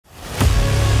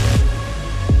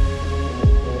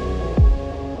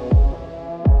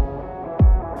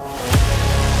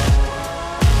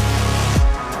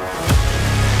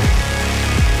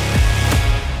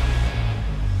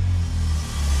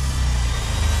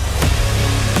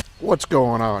What's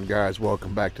going on, guys?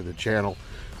 Welcome back to the channel.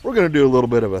 We're going to do a little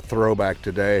bit of a throwback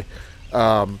today.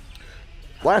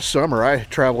 Last summer I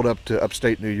traveled up to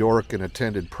upstate New York and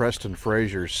attended Preston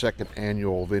Fraser's second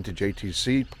annual Vintage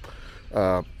ATC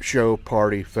show,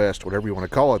 party, fest, whatever you want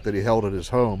to call it, that he held at his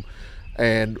home.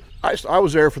 And I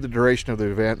was there for the duration of the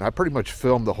event, and I pretty much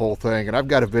filmed the whole thing. And I've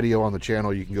got a video on the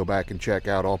channel you can go back and check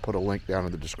out. I'll put a link down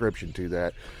in the description to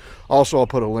that. Also, I'll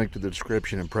put a link to the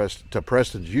description and to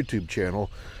Preston's YouTube channel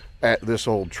at This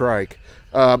Old Trike.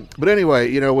 But anyway,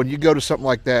 you know, when you go to something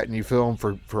like that and you film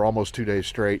for almost 2 days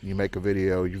straight and you make a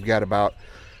video, you've got about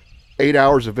 8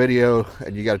 hours of video,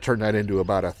 and you got to turn that into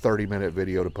about a 30-minute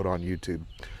video to put on YouTube.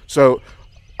 So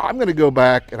I'm going to go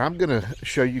back and I'm going to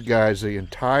show you guys the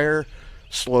entire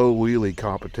slow wheelie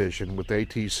competition with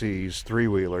ATC's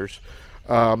three-wheelers.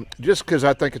 Just because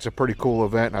I think it's a pretty cool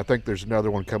event, and I think there's another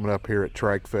one coming up here at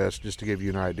Trike Fest, just to give you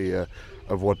an idea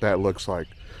of what that looks like.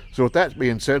 So with that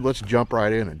being said, let's jump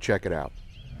right in and check it out.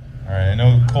 All right, I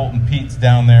know Colton Pete's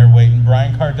down there waiting.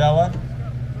 Brian Cardella?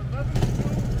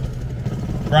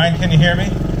 Brian, can you hear me?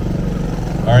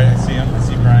 All right, I see him. I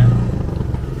see Brian.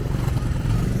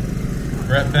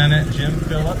 Brett Bennett, Jim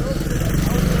Phillips.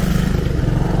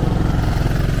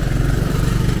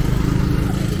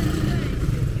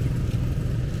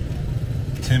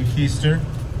 Tim Keister,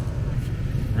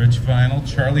 Rich Vinyl,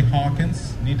 Charlie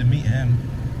Hawkins, need to meet him,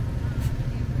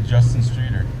 and Justin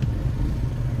Streeter.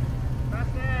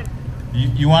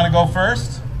 You want to go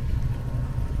first?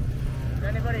 Is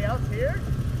anybody else here?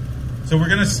 So we're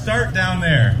going to start down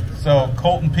there. So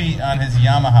Colton Pete on his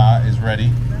Yamaha is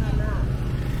ready.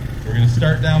 We're going to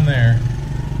start down there.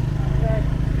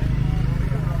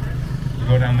 We'll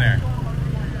go down there.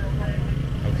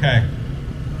 Okay.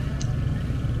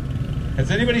 Has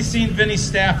anybody seen Vinny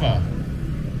Staffa?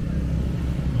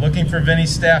 Looking for Vinny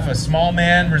Staffa. Small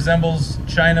man, resembles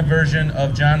China version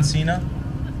of John Cena.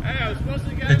 Hey, I was supposed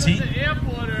to get him Petite? at the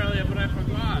airport earlier, but I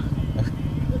forgot. Okay.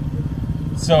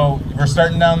 So we're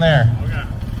starting down there. Okay.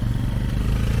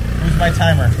 Who's my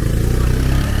timer?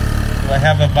 Do I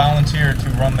have a volunteer to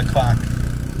run the clock?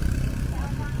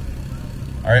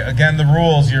 All right, again, the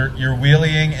rules. You're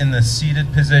wheeling in the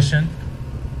seated position.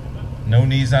 No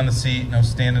knees on the seat, no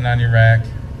standing on your rack,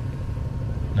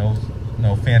 no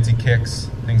fancy kicks,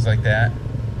 things like that.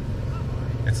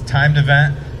 It's a timed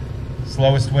event,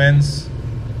 slowest wins.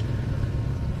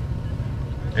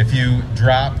 If you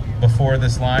drop before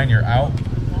this line, you're out.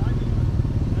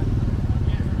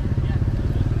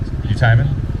 You timing?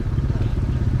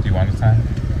 Do you want to time?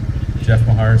 Jeff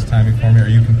Mahar is timing for me. Are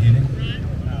you competing?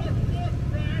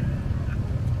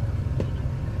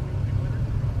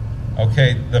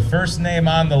 Okay, the first name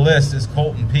on the list is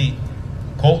Colton Pete.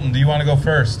 Colton, do you want to go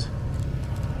first?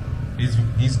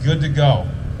 He's good to go.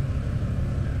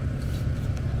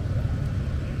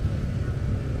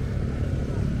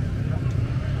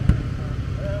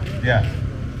 Yeah.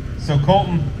 So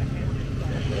Colton,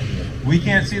 we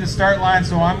can't see the start line,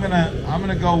 so I'm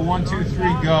gonna go 1, 2,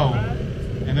 3, go,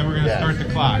 and then we're gonna start the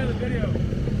clock.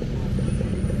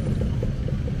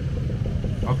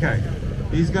 Okay.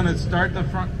 He's gonna start the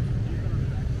front.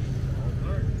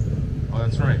 Oh,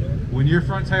 that's right. When your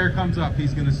front tire comes up,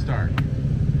 he's going to start.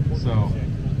 So,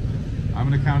 I'm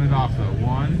going to count it off though.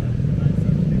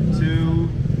 1, 2,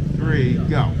 3,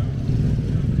 go.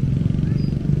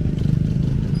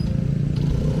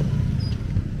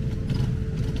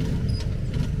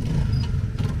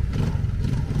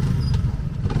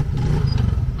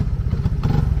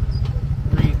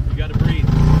 Breathe. You gotta breathe.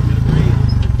 You gotta breathe.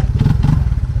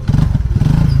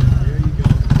 There you go.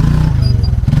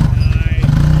 Nice.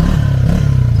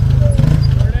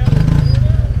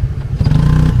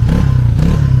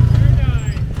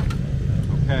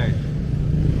 Okay.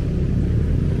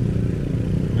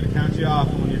 I'm going to count you off.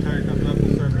 When your tire comes up,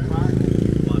 we'll start the clock. Can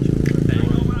I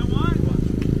go when I want?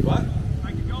 What? I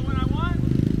can go when I want?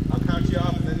 I'll count you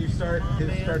off, and then you start the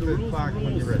clock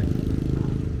when you're ready.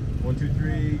 1, 2,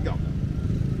 3, go.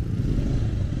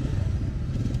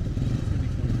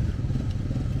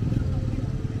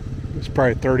 It's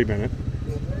probably 30 minutes.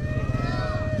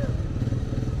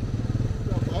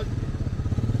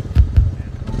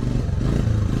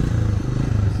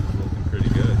 Looking pretty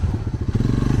good.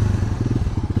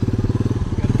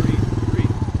 You gotta breathe.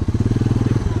 Breathe.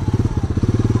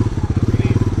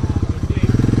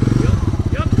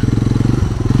 Yep.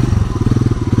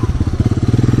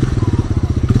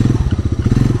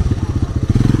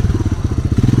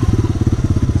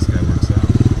 This guy works out.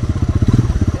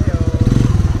 Hey-o.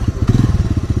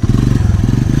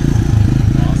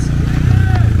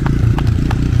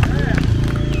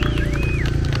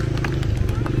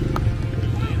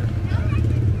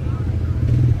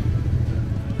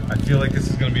 feel like this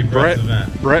is going to be Brett's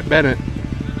event. Brett Bennett.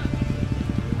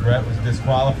 Brett was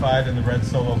disqualified in the Red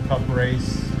Solo Cup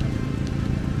race.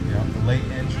 You know, the late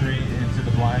entry into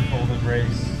the blindfolded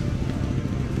race.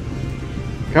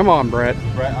 Come on, Brett. So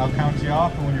Brett, I'll count you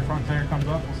off, and when your front tire comes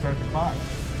up, we'll start the clock.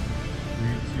 3,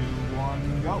 2,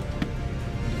 1, go.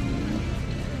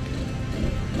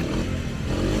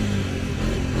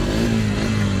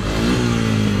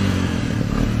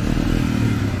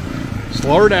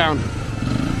 Slow her down.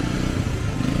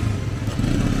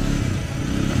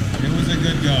 It was a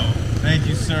good go. Thank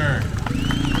you, sir.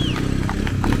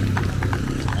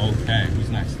 Okay, who's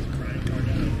next?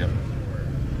 Yep.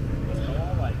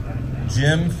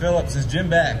 Jim Phillips. Is Jim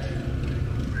back?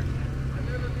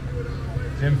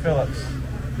 Jim Phillips.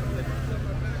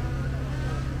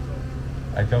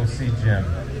 I don't see Jim.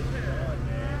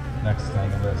 Next on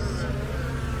the list.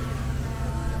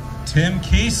 Tim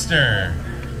Keister.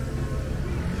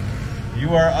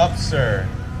 You are up, sir.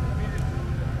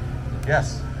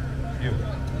 Yes, you.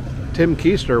 Tim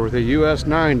Keister with a US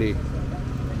 90.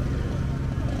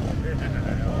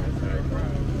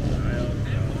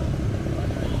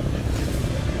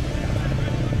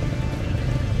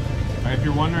 If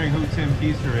you're wondering who Tim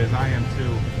Keister is, I am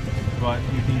too. But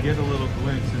you can get a little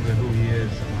glimpse into who he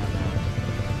is on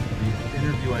the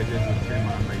interview I did with Tim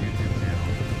on my YouTube channel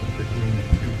between the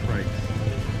two trikes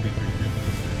featuring Tim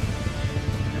Keister.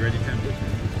 You ready, Tim?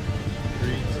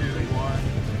 3, 2, 1,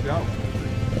 go.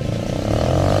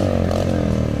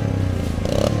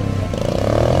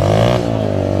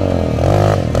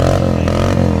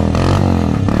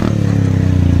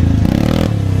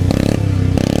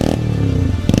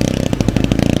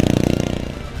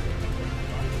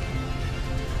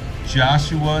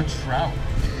 Joshua Trout.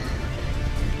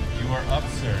 You are up,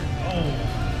 sir.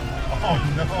 Oh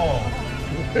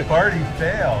no. Party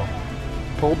fail.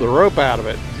 Pulled the rope out of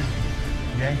it.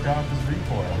 Just yanked off his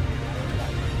recoil.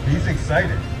 He's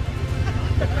excited.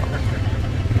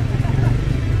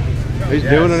 He's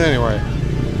doing it anyway.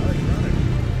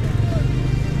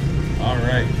 All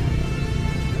right.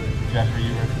 Jeff, are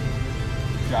you ready?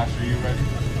 Josh, are you ready?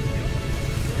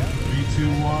 3, 2,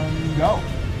 1, go.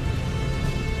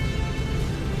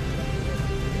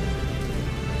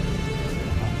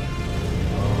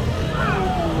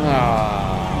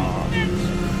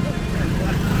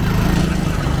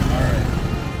 Alright.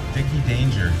 Dickie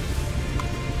Danger.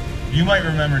 You might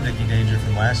remember Dickie Danger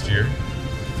from last year.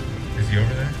 Is he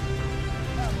over there?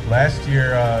 Last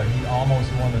year, he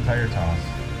almost won the tire toss.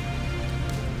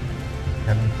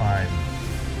 Kevin Klein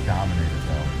dominated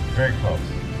though. Very close.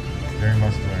 Very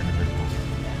muscular individual.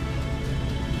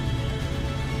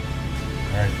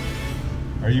 Alright.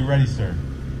 Are you ready, sir?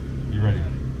 You ready?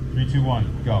 3, 2,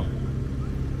 1, go.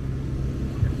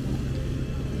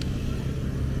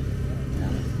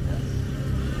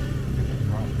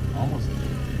 Almost.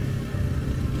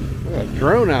 Look at that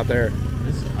drone out there.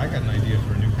 I got an idea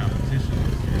for a new competition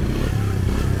this year.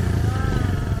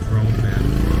 Drone man.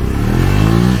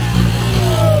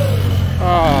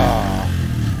 Ah.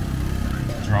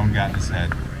 Drone got in his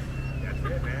head. Here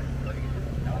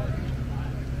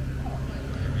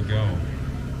we go.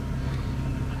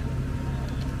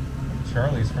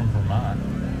 Charlie's from Vermont.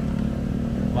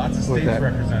 Lots of states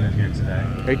represented here today.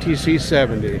 ATC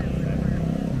 70.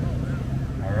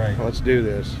 All right. Let's do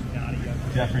this.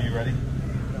 Jeff, are you ready?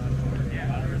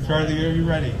 Charlie, are you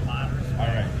ready? All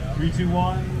right. 3, 2,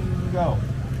 1, go.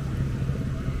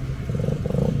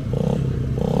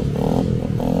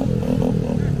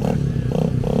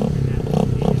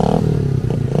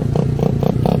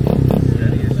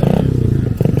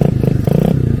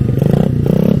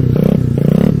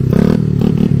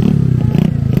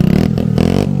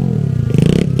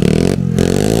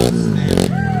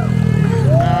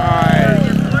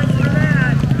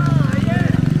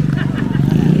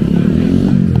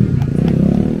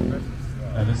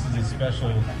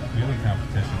 Special wheelie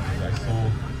competition because I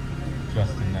sold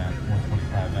Justin that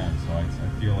 125M, so I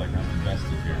feel like I'm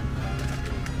invested here.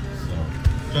 So,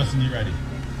 Justin, you ready?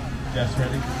 Jeff's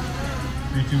ready?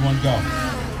 3, 2, 1, go.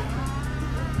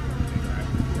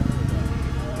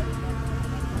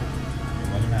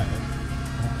 Let him have it.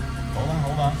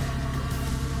 Hold on.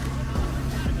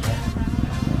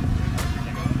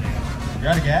 You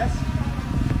out of gas?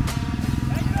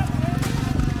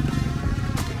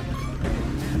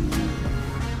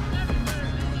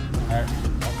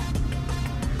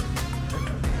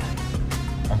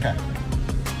 Okay.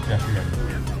 Jeff, you ready?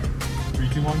 3,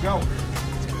 2, 1, go.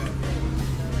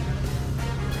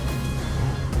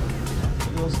 Look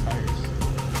at those tires.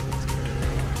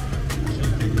 Should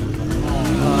have taken those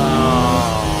off.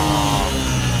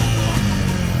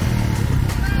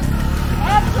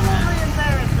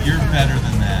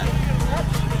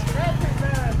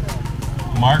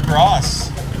 cross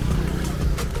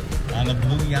on the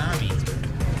blue Yami.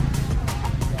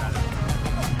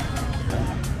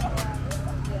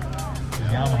 The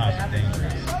Yamahas are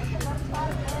dangerous.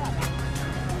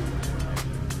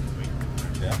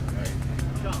 Yeah.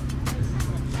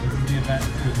 This is the event.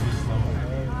 It's good to be slow.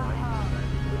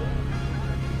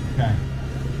 Okay.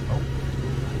 Oh.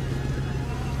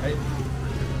 Hey.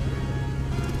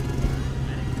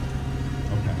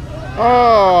 Okay.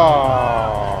 Oh.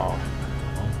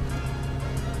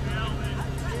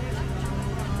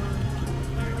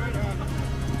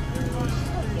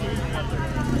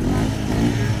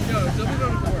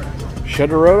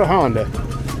 Should have rode a Honda.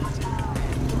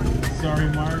 Sorry,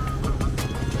 Mark.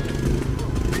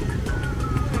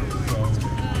 So,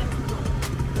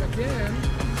 Again.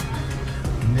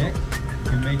 Nick, you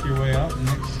can make your way up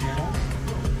Nick's channel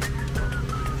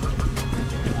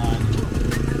on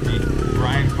the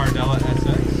Brian Cardella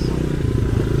SX.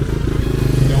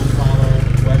 If you don't follow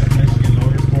West Michigan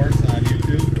Motorsports on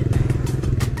YouTube,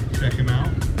 check him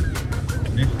out.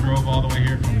 Nick drove all the way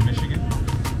here from Michigan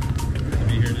to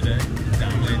be here today to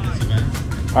dominate this event.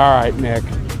 All right, Nick.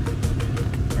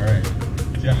 All right,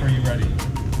 Jeff, are you ready?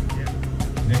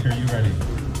 Nick, are you ready?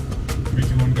 3,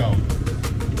 2, 1, go.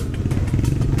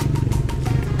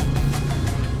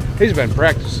 He's been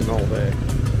practicing all day.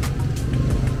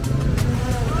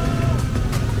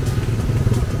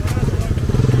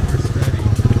 Super steady.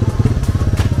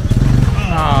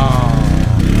 Oh.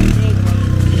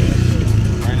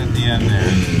 Right at the end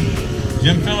there.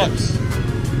 Jim Phillips.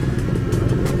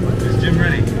 Is Jim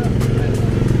ready?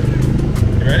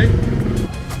 You ready?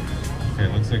 Okay,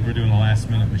 looks like we're doing a last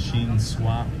minute machine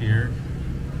swap here.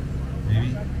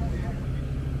 Maybe?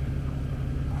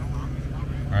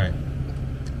 Alright.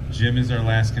 Jim is our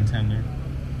last contender.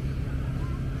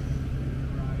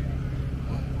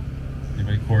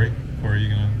 Anybody? Corey? Corey, you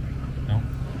gonna? No?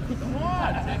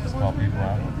 Just call people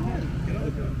out.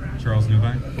 Charles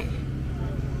Newvine?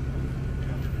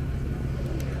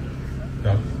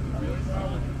 Doug?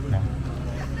 No.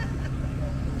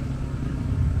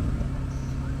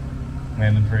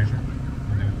 Landon Frazier?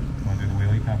 Want to do the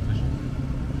wheelie competition?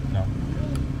 No.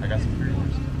 I got some for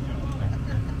yours. No?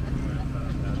 Okay.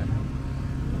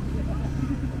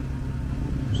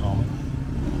 Your Solomon?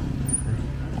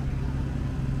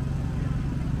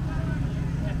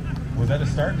 Was that a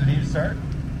start? Did he start?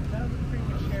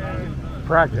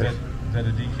 Practice. Is that a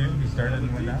DQ? He started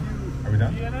and went down? Are we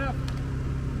done?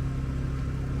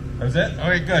 That was it?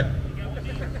 Okay, good.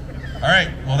 All right,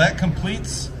 well that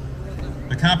completes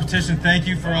the competition. Thank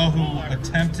you for all who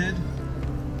attempted.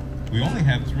 We only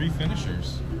had 3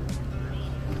 finishers.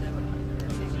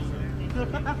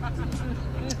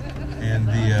 And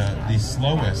the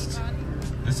slowest,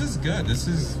 this is good. This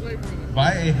is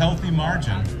by a healthy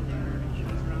margin.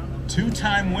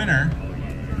 2-time winner.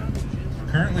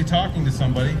 Currently talking to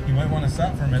somebody. You might want to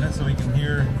stop for a minute so we can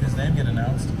hear his name get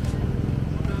announced.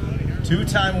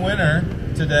 2-time winner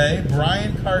today,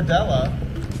 Brian Cardella,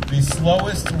 the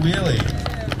slowest wheelie.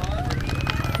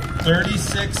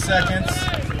 36 seconds.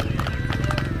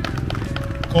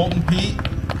 Colton Pete,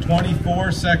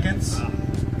 24 seconds.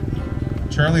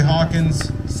 Charlie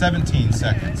Hawkins, 17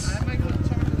 seconds.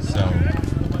 So,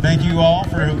 thank you all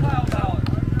for who.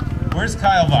 Where's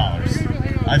Kyle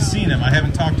Vollers? I've seen him. I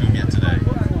haven't talked to him yet today.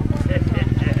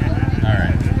 All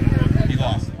right. He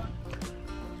lost.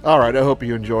 All right, I hope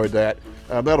you enjoyed that.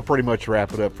 That'll pretty much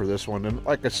wrap it up for this one. And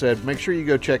like I said, make sure you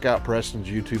go check out Preston's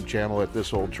YouTube channel at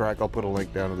This Old Trike. I'll put a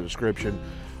link down in the description.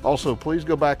 Also, please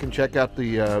go back and check out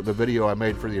the video I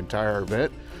made for the entire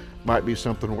event. Might be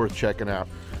something worth checking out.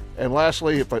 And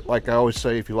lastly, like I always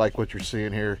say, if you like what you're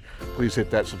seeing here, please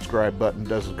hit that subscribe button. It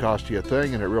doesn't cost you a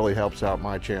thing, and it really helps out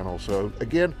my channel. So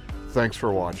again, thanks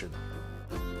for watching.